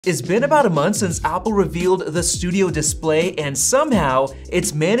It's been about a month since Apple revealed the Studio display, and somehow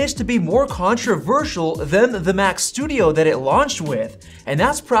it's managed to be more controversial than the Mac Studio that it launched with. And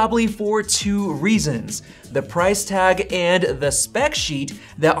that's probably for two reasons: the price tag and the spec sheet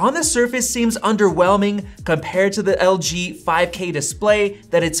that on the surface seems underwhelming compared to the LG 5K display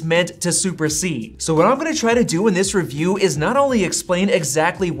that it's meant to supersede. So what I'm going to try to do in this review is not only explain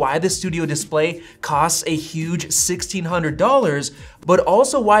exactly why the Studio display costs a huge $1,600, but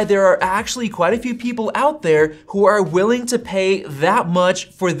also why there are actually quite a few people out there who are willing to pay that much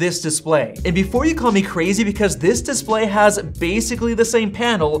for this display. And before you call me crazy, because this display has basically the same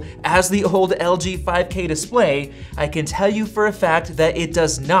panel as the old LG 5K display, I can tell you for a fact that it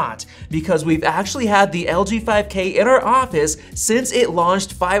does not, because we've actually had the LG 5K in our office since it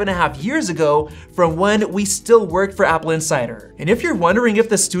launched 5.5 years ago, from when we still worked for Apple Insider. And if you're wondering if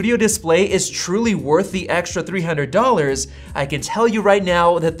the Studio display is truly worth the extra $300, I can tell you right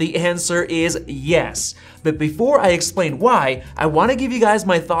now that the answer is yes. But before I explain why, I want to give you guys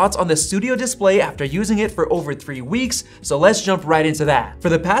my thoughts on the Studio display after using it for over 3 weeks, so let's jump right into that. For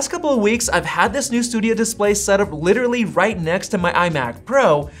the past couple of weeks, I've had this new Studio display set up literally right next to my iMac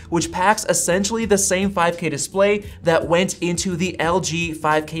Pro, which packs essentially the same 5K display that went into the LG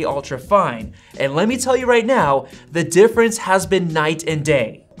 5K Ultrafine. And let me tell you right now, the difference has been night and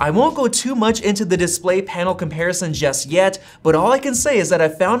day. I won't go too much into the display panel comparison just yet, but all I can say is that I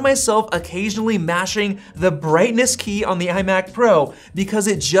found myself occasionally mashing the brightness key on the iMac Pro because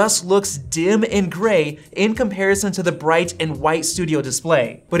it just looks dim and gray in comparison to the bright and white Studio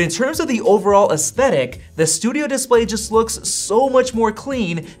display. But in terms of the overall aesthetic, the Studio display just looks so much more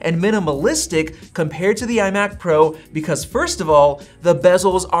clean and minimalistic compared to the iMac Pro because, first of all, the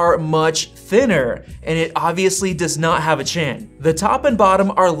bezels are much thinner, and it obviously does not have a chin. The top and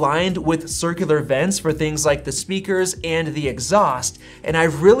bottom are lined with circular vents for things like the speakers and the exhaust, and I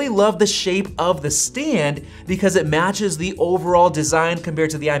really love the shape of the stand because it matches the overall design compared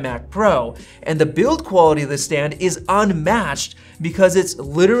to the iMac Pro, and the build quality of the stand is unmatched because it's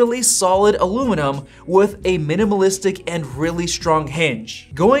literally solid aluminum with a minimalistic and really strong hinge.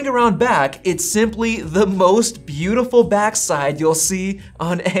 Going around back, it's simply the most beautiful backside you'll see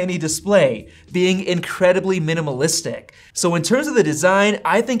on any display, being incredibly minimalistic. So in terms of the design,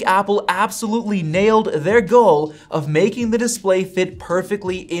 I think Apple absolutely nailed their goal of making the display fit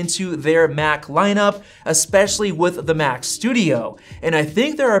perfectly into their Mac lineup, especially with the Mac Studio. And I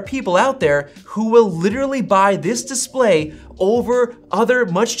think there are people out there who will literally buy this display over other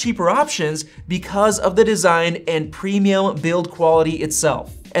much cheaper options because of the design and premium build quality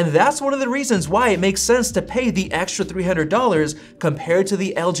itself. And that's one of the reasons why it makes sense to pay the extra $300 compared to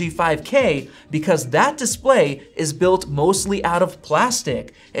the LG 5K, because that display is built mostly out of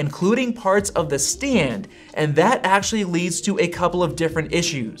plastic, including parts of the stand, and that actually leads to a couple of different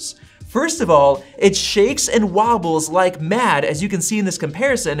issues. First of all, it shakes and wobbles like mad, as you can see in this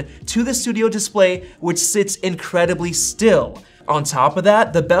comparison, to the Studio display, which sits incredibly still. On top of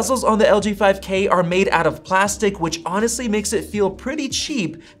that, the bezels on the LG 5K are made out of plastic, which honestly makes it feel pretty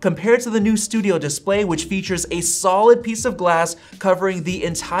cheap compared to the new Studio display, which features a solid piece of glass covering the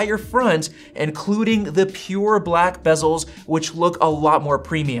entire front, including the pure black bezels, which look a lot more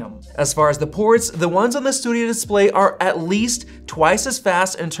premium. As far as the ports, the ones on the Studio display are at least twice as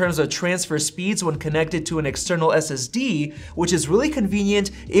fast in terms of transfer speeds when connected to an external SSD, which is really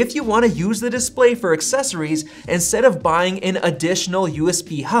convenient if you want to use the display for accessories instead of buying an additional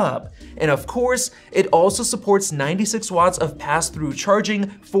USB hub. And of course, it also supports 96 watts of pass-through charging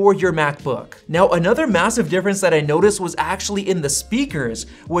for your MacBook. Now, another massive difference that I noticed was actually in the speakers,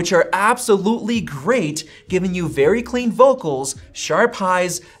 which are absolutely great, giving you very clean vocals, sharp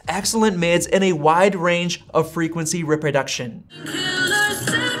highs, excellent mids, and a wide range of frequency reproduction.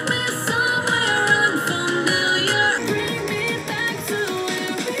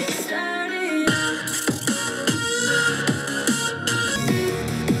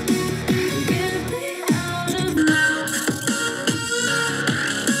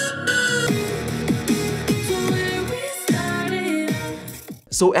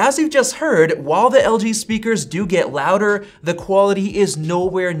 So as you've just heard, while the LG speakers do get louder, the quality is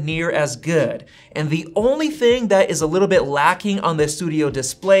nowhere near as good. And the only thing that is a little bit lacking on the Studio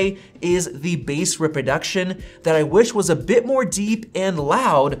display is the bass reproduction that I wish was a bit more deep and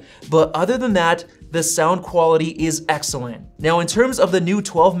loud, but other than that, the sound quality is excellent. Now, in terms of the new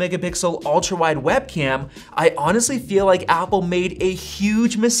 12 megapixel ultra-wide webcam, I honestly feel like Apple made a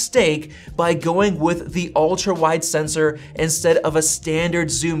huge mistake by going with the ultra-wide sensor instead of a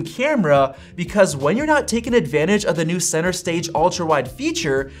standard zoom camera, because when you're not taking advantage of the new center stage ultra-wide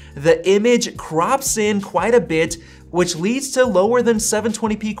feature, the image crops in quite a bit which leads to lower than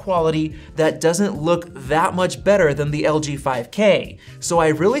 720p quality that doesn't look that much better than the LG 5K. So I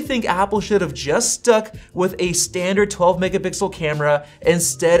really think Apple should have just stuck with a standard 12 megapixel camera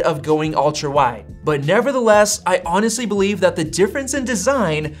instead of going ultra wide. But nevertheless, I honestly believe that the difference in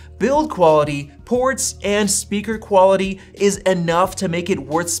design, build quality, ports, and speaker quality is enough to make it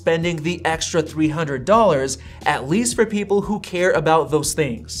worth spending the extra $300, at least for people who care about those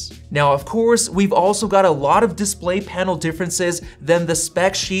things. Now, of course, we've also got a lot of display panel differences than the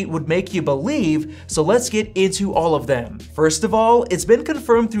spec sheet would make you believe, so let's get into all of them. First of all, it's been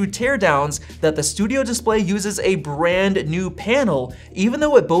confirmed through teardowns that the Studio Display uses a brand new panel, even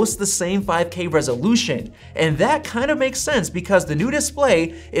though it boasts the same 5K resolution. And that kind of makes sense because the new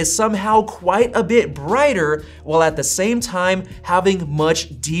display is somehow quite a bit brighter while at the same time having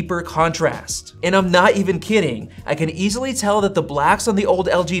much deeper contrast. And I'm not even kidding. I can easily tell that the blacks on the old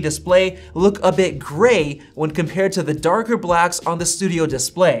LG display look a bit gray when compared to the darker blacks on the Studio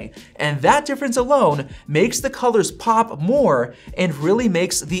Display. And that difference alone makes the colors pop more and really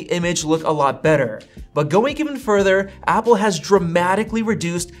makes the image look a lot better. But going even further, Apple has dramatically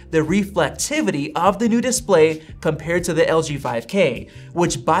reduced the reflectivity of the new display compared to the LG 5K,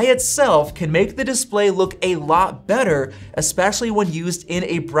 which by itself can make the display look a lot better, especially when used in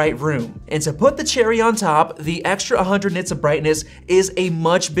a bright room. And to put the cherry on top, the extra 100 nits of brightness is a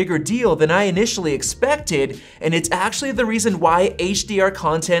much bigger deal than I initially expected, and it's actually the reason why HDR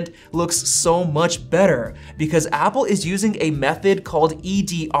content looks so much better, because Apple is using a method called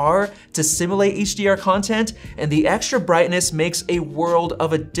EDR to simulate HDR content, and the extra brightness makes a world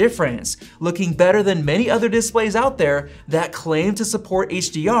of a difference, looking better than many other displays out there that claim to support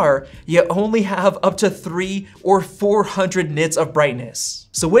HDR, yet only have up to 300 or 400 nits of brightness.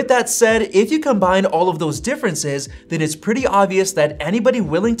 So with that said, if you combine all of those differences, then it's pretty obvious that anybody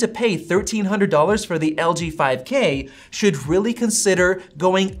willing to pay $1,300 for the LG 5K should really consider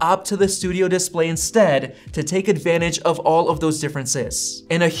going up to the Studio Display instead to take advantage of all of those differences.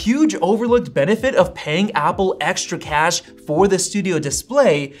 And a huge overlooked benefit of paying Apple extra cash for the Studio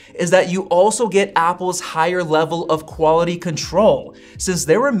Display is that you also get Apple's higher level of quality control, since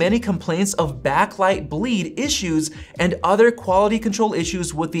there were many complaints of backlight bleed issues and other quality control issues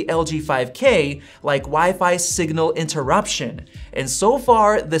with the LG 5K, like Wi-Fi signal interruption. And so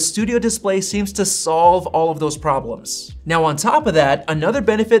far, the Studio Display seems to solve all of those problems. Now on top of that, another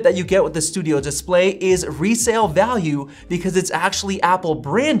benefit that you get with the Studio Display is resale value, because it's actually Apple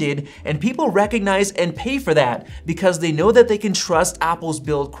branded and people recognize and pay for that because they know that they can trust Apple's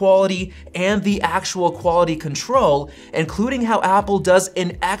build quality and the actual quality control, including how Apple does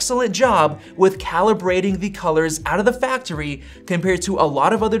an excellent job with calibrating the colors out of the factory compared to a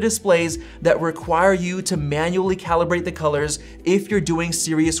lot of other displays that require you to manually calibrate the colors if you're doing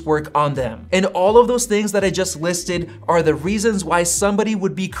serious work on them. And all of those things that I just listed are the reasons why somebody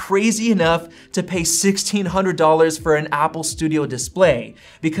would be crazy enough to pay $1,600 for an Apple Studio Display,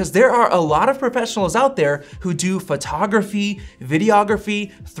 because there are a lot of professionals out there who do photography,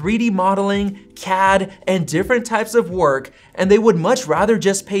 videography, 3D modeling, CAD, and different types of work, and they would much rather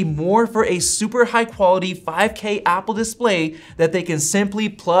just pay more for a super high quality 5K Apple display that they can simply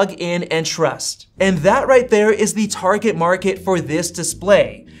plug in and trust. And that right there is the target market for this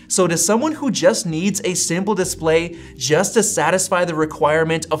display. So to someone who just needs a simple display just to satisfy the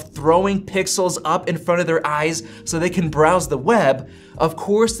requirement of throwing pixels up in front of their eyes so they can browse the web, of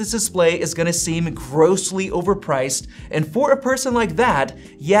course this display is going to seem grossly overpriced, and for a person like that,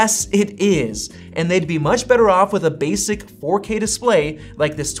 yes it is. And they'd be much better off with a basic 4K display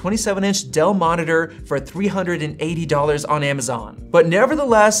like this 27-inch Dell monitor for $380 on Amazon. But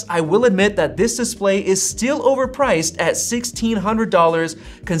nevertheless, I will admit that this display is still overpriced at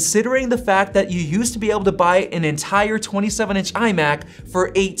 $1,600, considering the fact that you used to be able to buy an entire 27-inch iMac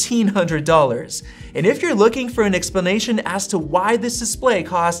for $1,800. And if you're looking for an explanation as to why this display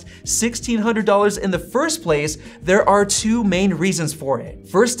cost $1,600 in the first place, there are two main reasons for it.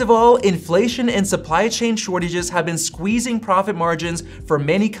 First of all, inflation and supply chain shortages have been squeezing profit margins for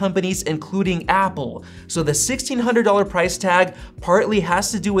many companies, including Apple. So the $1,600 price tag partly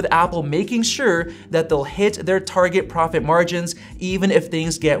has to do with Apple making sure that they'll hit their target profit margins even if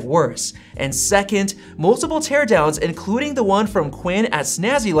things get worse. And second, multiple teardowns, including the one from Quinn at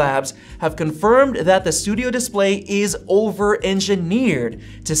Snazzy Labs, have confirmed that the Studio Display is over-engineered engineered,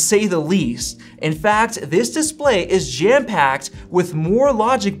 to say the least. In fact, this display is jam-packed with more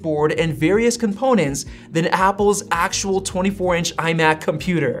logic board and various components than Apple's actual 24-inch iMac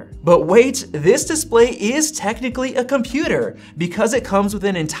computer. But wait, this display is technically a computer because it comes with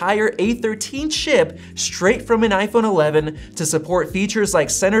an entire A13 chip straight from an iPhone 11 to support features like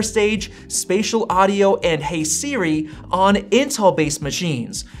Center Stage, spatial audio, and Hey Siri on Intel-based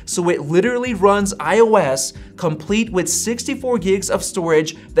machines. So it literally runs iOS complete with 64 gigs of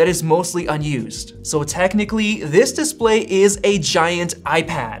storage that is mostly unused. So technically, this display is a giant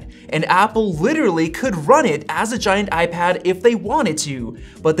iPad, and Apple literally could run it as a giant iPad if they wanted to,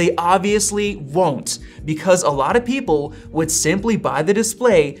 but they obviously won't, because a lot of people would simply buy the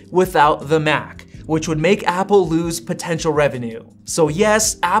display without the Mac, which would make Apple lose potential revenue. So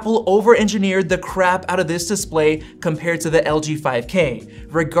yes, Apple over-engineered the crap out of this display compared to the LG 5K,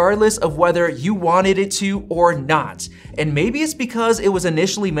 regardless of whether you wanted it to or not. And maybe it's because it was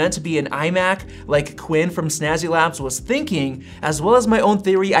initially meant to be an iMac, like Quinn from Snazzy Labs was thinking, as well as my own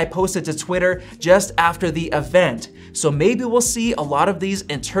theory I posted to Twitter just after the event. So maybe we'll see a lot of these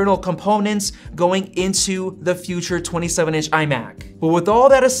internal components going into the future 27-inch iMac. But with all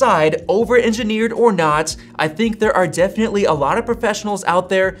that aside, over-engineered or not, I think there are definitely a lot of professionals out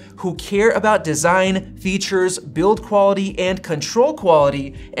there who care about design, features, build quality, and control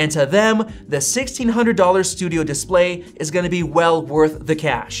quality, and to them, the $1,600 studio display is going to be well worth the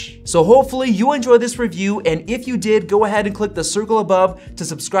cash. So hopefully you enjoyed this review, and if you did, go ahead and click the circle above to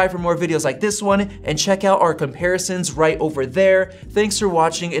subscribe for more videos like this one, and check out our comparisons right over there. Thanks for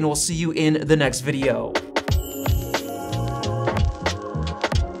watching, and we'll see you in the next video.